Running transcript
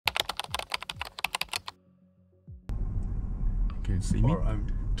Can you see me? Or I'm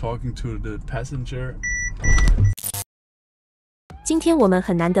talking to the passenger. 今天我们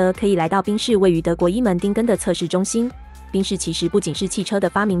很难得可以来到宾士位于德国伊门丁根的测试中心。宾士其实不仅是汽车的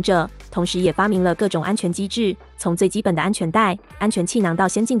发明者，同时也发明了各种安全机制，从最基本的安全带、安全气囊到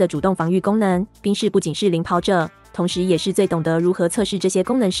先进的主动防御功能。宾士不仅是领跑者，同时也是最懂得如何测试这些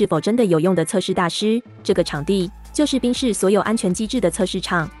功能是否真的有用的测试大师。这个场地就是宾士所有安全机制的测试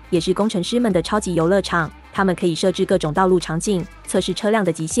场，也是工程师们的超级游乐场。他们可以设置各种道路场景，测试车辆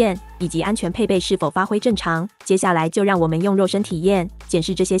的极限以及安全配备是否发挥正常。接下来就让我们用肉身体验检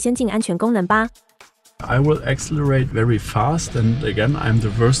视这些先进安全功能吧。I will accelerate very fast, and again, I'm the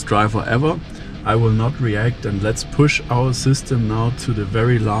worst driver ever. I will not react, and let's push our system now to the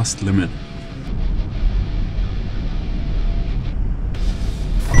very last limit.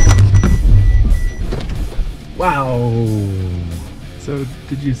 Wow! So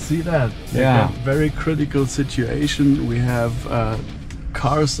did you see that? Yeah. Very critical situation. We have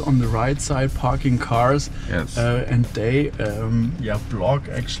cars on the right side, parking cars. Yes. And they block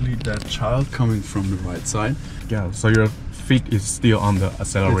actually that child coming from the right side. Yeah, so your feet is still on the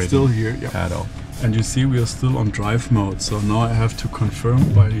accelerator. It's still here, yeah. Pedal. And you see we are still on drive mode. So now I have to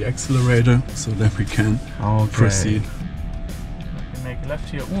confirm by the accelerator so that we can proceed. Make a left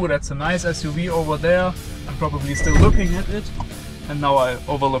here. Ooh, that's a nice SUV over there. I'm probably still looking at it. And now I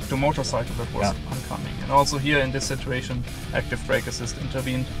overlooked the motorcycle that was oncoming. And also here in this situation, active brake assist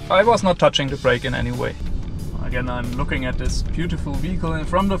intervened. I was not touching the brake in any way. Again, I'm looking at this beautiful vehicle in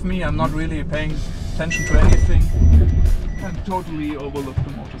front of me. I'm not really paying attention to anything. And totally overlooked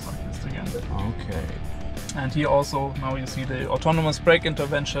the motorcyclist again. Okay. And here also, now you see the autonomous brake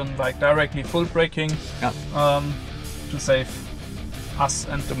intervention, like directly full braking to save us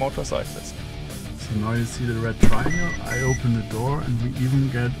and the motorcyclist. So now you see the red triangle. I open the door and we even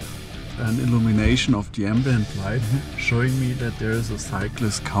get an illumination of the ambient light showing me that there is a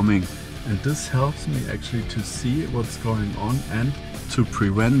cyclist coming. And this helps me actually to see what's going on and to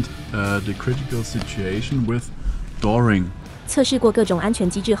prevent the critical situation with dooring. 测试过各种安全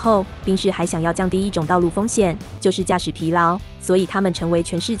机制后，宾士还想要降低一种道路风险，就是驾驶疲劳，所以他们成为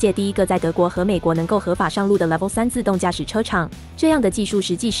全世界第一个在德国和美国能够合法上路的 Level 3自动驾驶车厂。这样的技术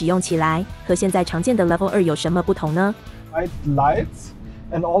实际使用起来，和现在常见的 Level 2有什么不同呢？ Lights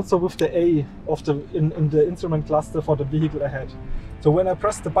and also with the A of the in the instrument cluster for the vehicle ahead. So when I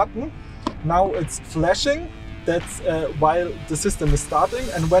press the button, now it's flashing. That's while the system is starting,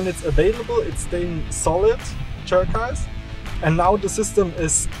 and when it's available, it's staying solid, turquoise. And now the system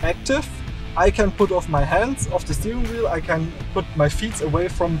is active. I can put off my hands off the steering wheel. I can put my feet away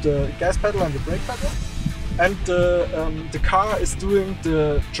from the gas pedal and the brake pedal. And the car is doing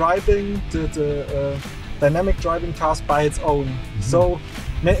the driving, the dynamic driving task by its own. So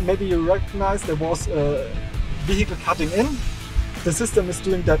maybe you recognize there was a vehicle cutting in. The system is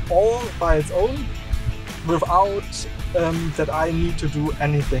doing that all by its own without that I need to do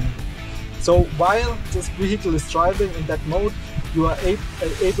anything. So while this vehicle is driving in that mode, you are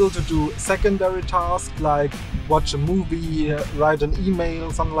able to do secondary tasks like watch a movie, write an email,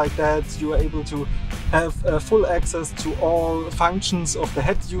 something like that. You are able to have full access to all functions of the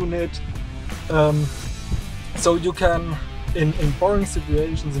head unit. So you can, in boring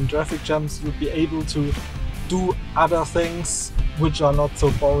situations, in traffic jams, you'll be able to do other things which are not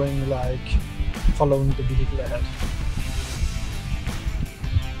so boring, like following the vehicle ahead.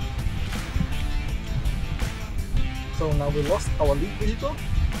 So now we lost our lead vehicle,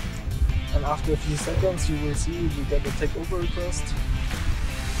 and after a few seconds you will see we get a takeover request.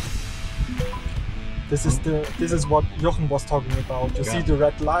 This is what Jochen was talking about. You see the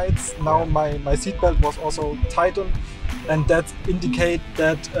red lights. Now my seatbelt was also tightened, and that indicates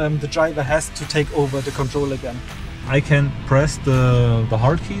that the driver has to take over the control again. I can press the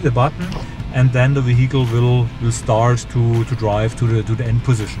hard key, the button, and then the vehicle will start to drive to the end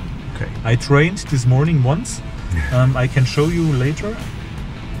position. Okay. I trained this morning once. I can show you later.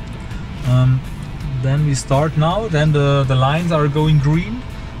 Then we start now. Then the lines are going green,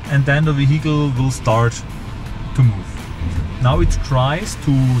 and then the vehicle will start to move. Now it tries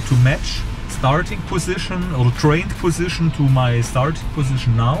to match starting position or trained position to my starting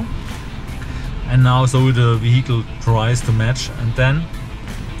position now. And now so the vehicle tries to match, and then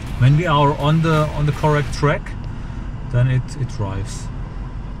when we are on the correct track, then it drives.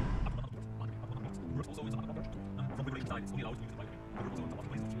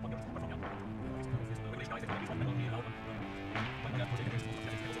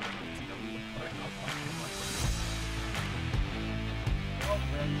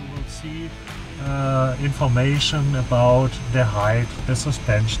 Where you will see information about the height, the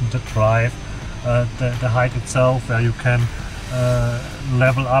suspension, the drive, the height itself, where you can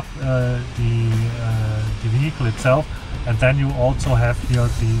level up the vehicle itself, and then you also have here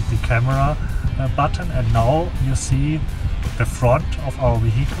the camera button, and now you see the front of our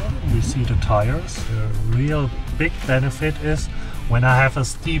vehicle, we see the tires. The real big benefit is when I have a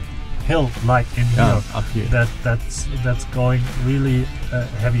steep hill like in here, up here. That's going really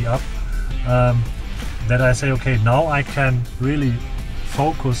heavy up, that I say, okay, now I can really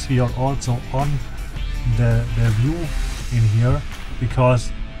focus here also on the view in here,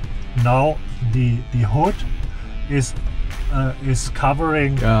 because now the hood is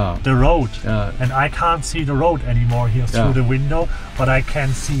covering the road, and I can't see the road anymore here through the window, but I can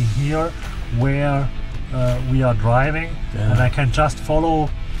see here where we are driving, and I can just follow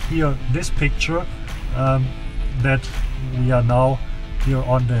here this picture, that we are now here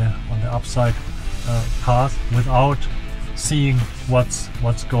on the upside path without seeing what's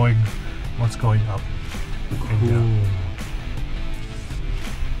going up.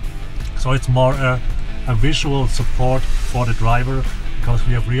 So it's more a visual support for the driver, because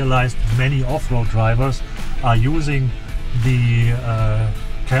we have realized many off-road drivers are using the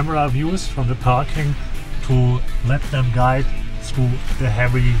camera views from the parking to let them guide through the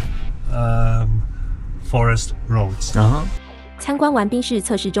heavy forest roads. 参观完宾士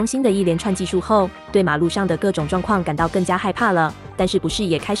测试中心的一连串技术后，对马路上的各种状况感到更加害怕了。但是不是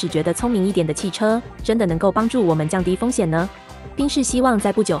也开始觉得聪明一点的汽车真的能够帮助我们降低风险呢？宾士希望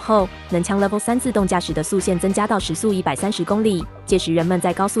在不久后能将 Level 3自动驾驶的速限增加到时速130公里，届时人们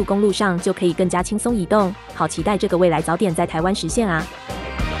在高速公路上就可以更加轻松移动。好期待这个未来早点在台湾实现啊！